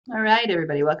All right,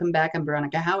 everybody, welcome back. I'm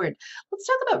Veronica Howard. Let's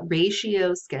talk about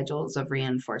ratio schedules of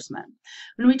reinforcement.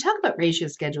 When we talk about ratio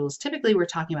schedules, typically we're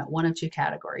talking about one of two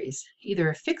categories. Either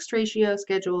a fixed ratio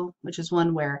schedule, which is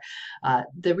one where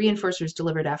the reinforcer is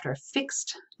delivered after a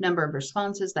fixed number of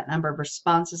responses. That number of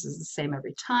responses is the same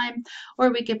every time. Or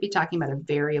we could be talking about a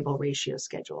variable ratio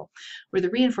schedule, where the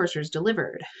reinforcer is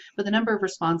delivered, but the number of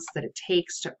responses that it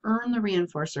takes to earn the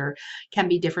reinforcer can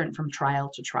be different from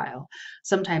trial to trial.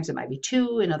 Sometimes it might be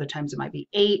 2, and other times it might be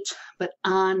 8, but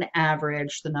on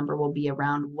average, the number will be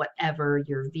around whatever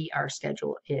your VR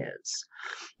schedule is.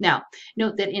 Now,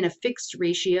 note that in a fixed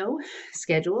ratio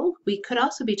schedule, we could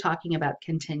also be talking about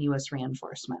continuous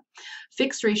reinforcement.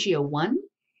 Fixed ratio 1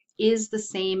 is the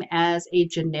same as a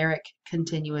generic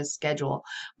continuous schedule.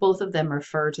 Both of them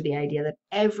refer to the idea that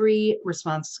every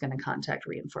response is going to contact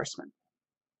reinforcement.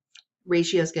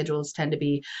 Ratio schedules tend to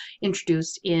be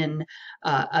introduced in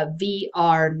a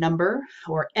VR number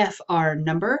or FR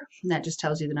number, and that just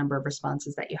tells you the number of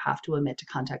responses that you have to emit to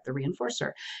contact the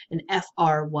reinforcer. An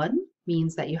FR1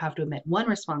 means that you have to emit one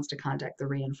response to contact the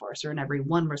reinforcer, and every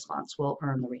one response will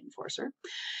earn the reinforcer.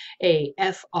 A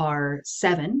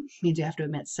FR7 means you have to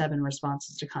emit 7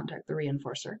 responses to contact the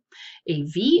reinforcer. A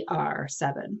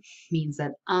VR7 means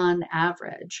that on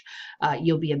average,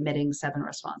 you'll be emitting 7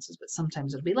 responses, but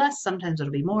sometimes it'll be less, sometimes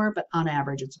it'll be more, but on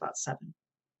average, it's about 7.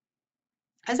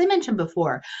 As I mentioned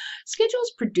before,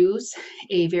 schedules produce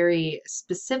a very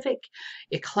specific,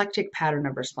 eclectic pattern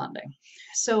of responding.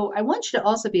 So I want you to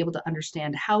also be able to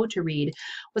understand how to read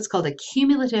what's called a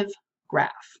cumulative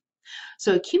graph.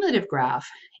 So a cumulative graph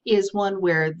is one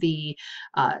where the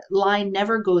line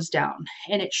never goes down,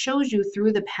 and it shows you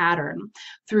through the pattern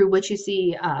through what you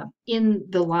see in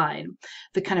the line,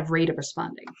 the kind of rate of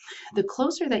responding. The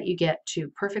closer that you get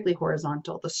to perfectly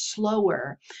horizontal, the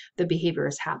slower the behavior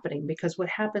is happening, because what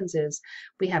happens is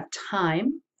we have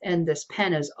time, and this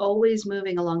pen is always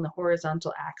moving along the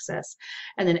horizontal axis,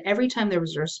 and then every time there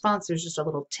was a response, there's just a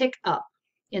little tick up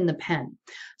in the pen.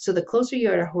 So the closer you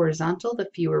are to horizontal, the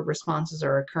fewer responses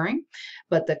are occurring,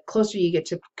 but the closer you get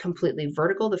to completely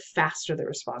vertical, the faster the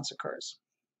response occurs.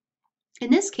 In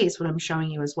this case, what I'm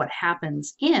showing you is what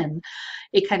happens in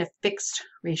a kind of fixed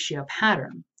ratio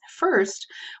pattern. First,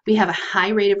 we have a high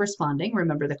rate of responding.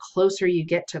 Remember, the closer you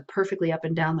get to perfectly up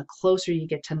and down, the closer you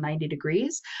get to 90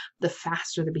 degrees, the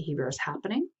faster the behavior is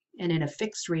happening. And in a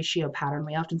fixed ratio pattern,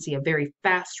 we often see a very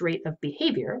fast rate of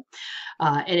behavior,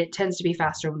 and it tends to be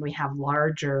faster when we have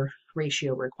larger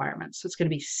ratio requirements. So it's going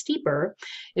to be steeper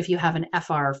if you have an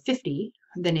FR50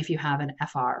 than if you have an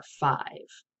FR5.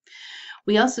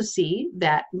 We also see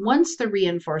that once the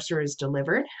reinforcer is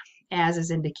delivered, as is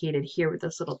indicated here with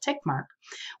this little tick mark,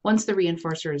 once the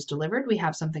reinforcer is delivered, we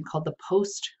have something called the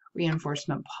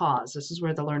post-reinforcement pause. This is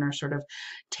where the learner sort of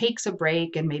takes a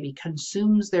break and maybe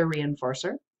consumes their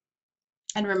reinforcer.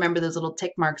 And remember, those little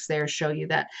tick marks there show you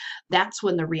that that's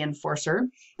when the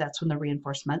reinforcement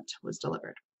was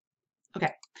delivered.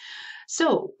 Okay,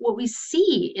 so what we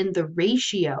see in the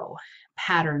ratio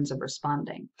patterns of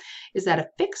responding is that a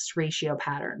fixed ratio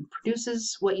pattern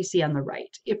produces what you see on the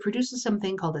right. It produces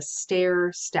something called a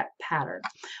stair-step pattern,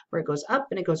 where it goes up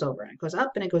and it goes over, and it goes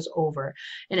up and it goes over,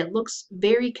 and it looks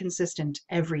very consistent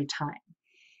every time.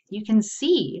 You can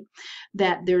see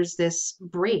that there's this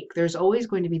break. There's always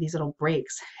going to be these little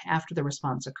breaks after the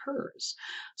response occurs.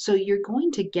 So you're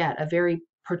going to get a very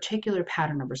particular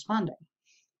pattern of responding.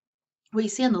 What you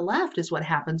see on the left is what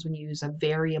happens when you use a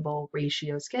variable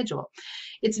ratio schedule.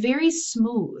 It's very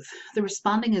smooth. The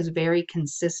responding is very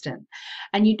consistent,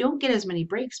 and you don't get as many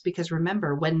breaks because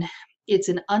remember, when it's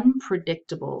an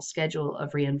unpredictable schedule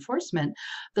of reinforcement,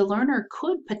 the learner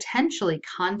could potentially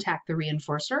contact the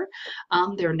reinforcer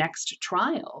on their next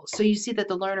trial. So you see that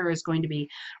the learner is going to be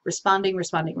responding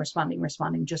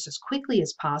just as quickly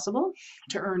as possible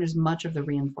to earn as much of the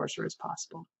reinforcer as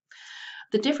possible.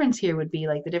 The difference here would be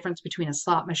like the difference between a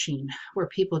slot machine where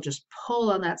people just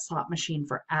pull on that slot machine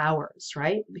for hours,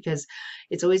 right? Because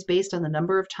it's always based on the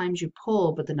number of times you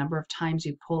pull, but the number of times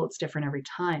you pull, it's different every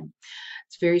time.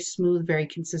 It's very smooth, very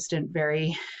consistent,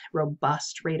 very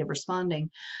robust rate of responding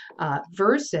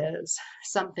versus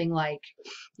something like,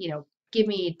 give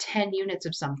me 10 units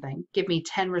of something, give me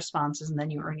 10 responses, and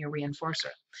then you earn your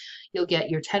reinforcer. You'll get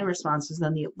your 10 responses,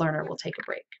 then the learner will take a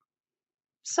break.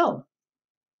 So,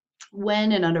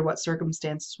 when and under what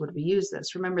circumstances would we use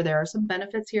this? Remember, there are some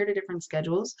benefits here to different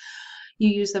schedules. You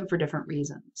use them for different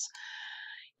reasons.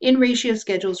 In ratio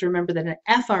schedules, remember that an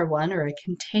FR1 or a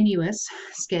continuous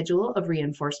schedule of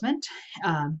reinforcement,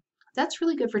 that's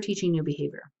really good for teaching new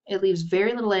behavior. It leaves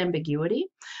very little ambiguity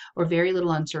or very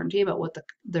little uncertainty about what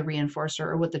the reinforcer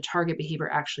or what the target behavior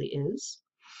actually is.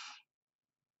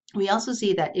 We also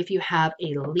see that if you have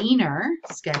a leaner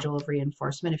schedule of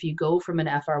reinforcement, if you go from an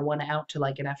FR1 out to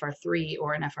like an FR3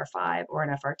 or an FR5 or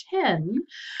an FR10,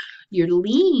 your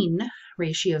lean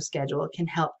ratio schedule can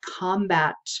help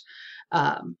combat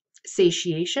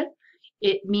satiation.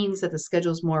 It means that the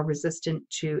schedule is more resistant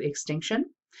to extinction.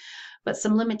 But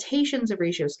some limitations of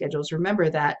ratio schedules, remember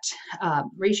that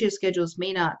ratio schedules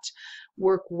may not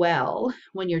work well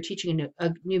when you're teaching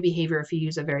a new behavior if you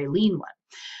use a very lean one.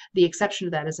 The exception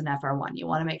to that is an FR1. You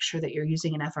want to make sure that you're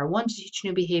using an FR1 to teach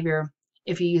new behavior.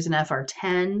 If you use an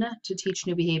FR10 to teach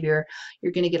new behavior,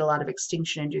 you're going to get a lot of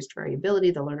extinction-induced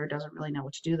variability. The learner doesn't really know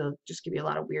what to do. They'll just give you a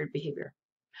lot of weird behavior.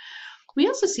 We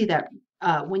also see that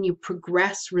when you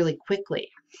progress really quickly,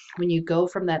 when you go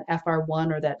from that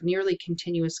FR1 or that nearly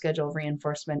continuous schedule of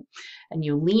reinforcement and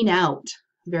you lean out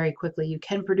very quickly, you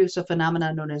can produce a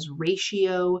phenomenon known as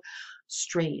ratio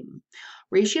strain.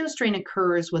 Ratio strain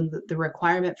occurs when the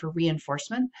requirement for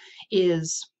reinforcement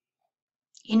is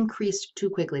increased too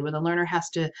quickly, when the learner has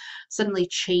to suddenly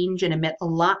change and emit a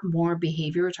lot more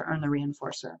behavior to earn the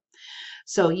reinforcer.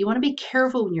 So you want to be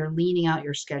careful when you're leaning out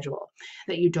your schedule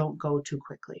that you don't go too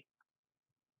quickly.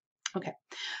 Okay,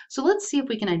 so let's see if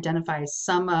we can identify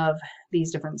some of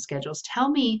these different schedules. Tell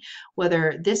me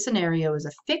whether this scenario is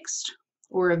a fixed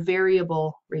or a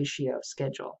variable ratio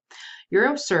schedule.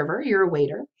 You're a server, you're a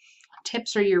waiter.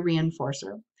 Tips are your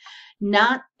reinforcer.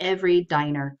 Not every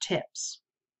diner tips.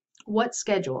 What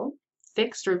schedule,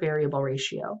 fixed or variable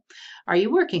ratio, are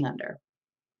you working under?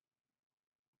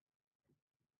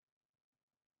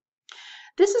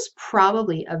 This is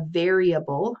probably a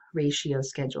variable ratio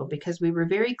schedule because we were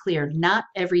very clear, not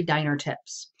every diner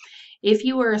tips. If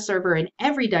you are a server and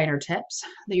every diner tips,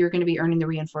 then you're going to be earning the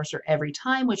reinforcer every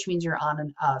time, which means you're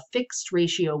on a fixed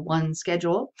ratio 1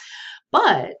 schedule.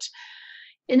 But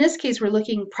in this case, we're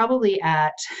looking probably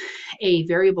at a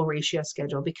variable ratio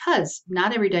schedule because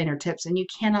not every diner tips and you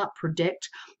cannot predict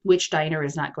which diner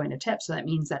is not going to tip. So that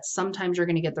means that sometimes you're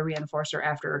going to get the reinforcer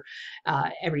after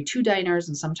every 2 diners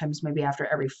and sometimes maybe after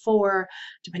every 4,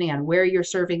 depending on where you're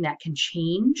serving. That can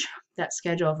change that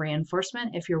schedule of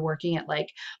reinforcement. If you're working at like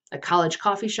a college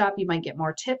coffee shop, you might get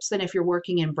more tips than if you're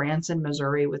working in Branson,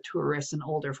 Missouri with tourists and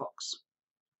older folks.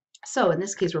 So in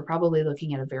this case, we're probably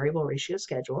looking at a variable ratio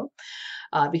schedule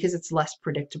because it's less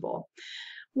predictable.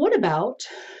 What about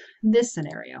this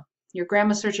scenario? Your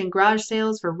grandma's searching garage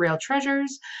sales for real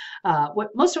treasures.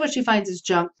 Most of what she finds is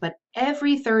junk, but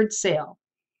every 3rd sale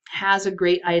has a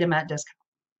great item at discount.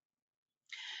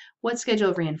 What schedule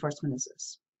of reinforcement is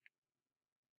this?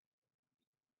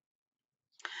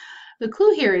 The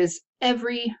clue here is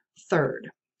every 3rd.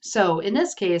 So in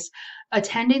this case,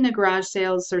 attending the garage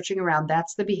sales, searching around,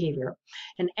 that's the behavior.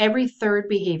 And every 3rd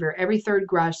behavior, every 3rd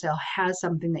garage sale has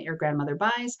something that your grandmother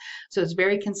buys. So it's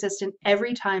very consistent.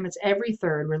 Every time it's every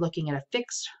 3rd, we're looking at a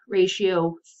fixed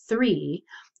ratio 3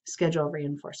 schedule of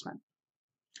reinforcement.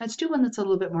 Let's do one that's a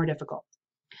little bit more difficult.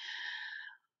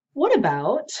 What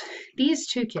about these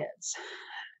 2 kids?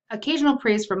 Occasional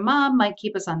praise from mom might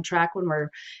keep us on track when we're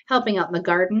helping out in the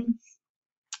garden.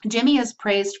 Jimmy is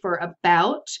praised for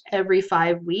about every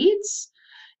 5 weeds.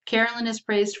 Carolyn is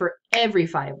praised for every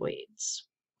 5 weeds.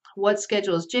 What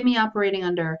schedule is Jimmy operating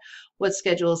under? What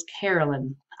schedule is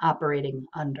Carolyn operating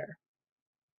under?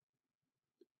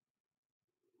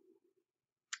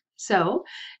 So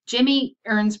Jimmy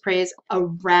earns praise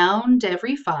around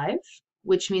every 5,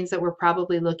 which means that we're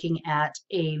probably looking at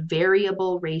a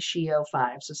variable ratio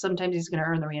 5. So sometimes he's going to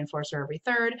earn the reinforcer every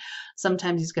 3rd,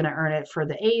 sometimes he's going to earn it for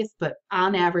the 8th, but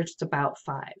on average it's about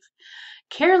 5.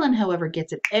 Carolyn, however,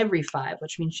 gets it every 5,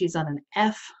 which means she's on an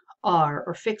FR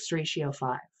or fixed ratio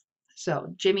 5.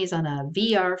 So Jimmy's on a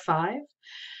VR5,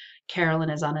 Carolyn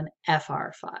is on an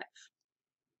FR5.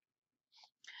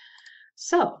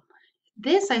 So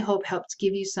this, I hope, helps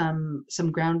give you some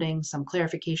grounding, some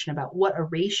clarification about what a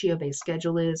ratio-based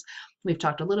schedule is. We've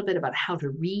talked a little bit about how to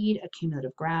read a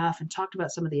cumulative graph and talked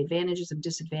about some of the advantages and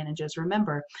disadvantages.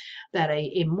 Remember that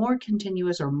a more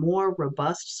continuous or more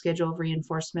robust schedule of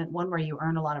reinforcement, one where you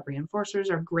earn a lot of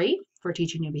reinforcers, are great for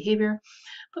teaching new behavior,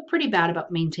 but pretty bad about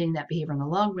maintaining that behavior in the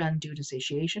long run due to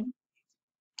satiation.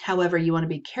 However, you want to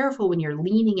be careful when you're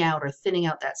leaning out or thinning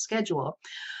out that schedule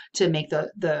to make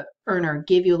the earner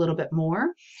give you a little bit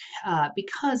more,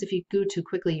 because if you go too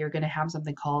quickly, you're going to have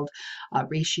something called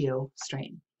ratio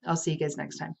strain. I'll see you guys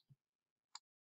next time.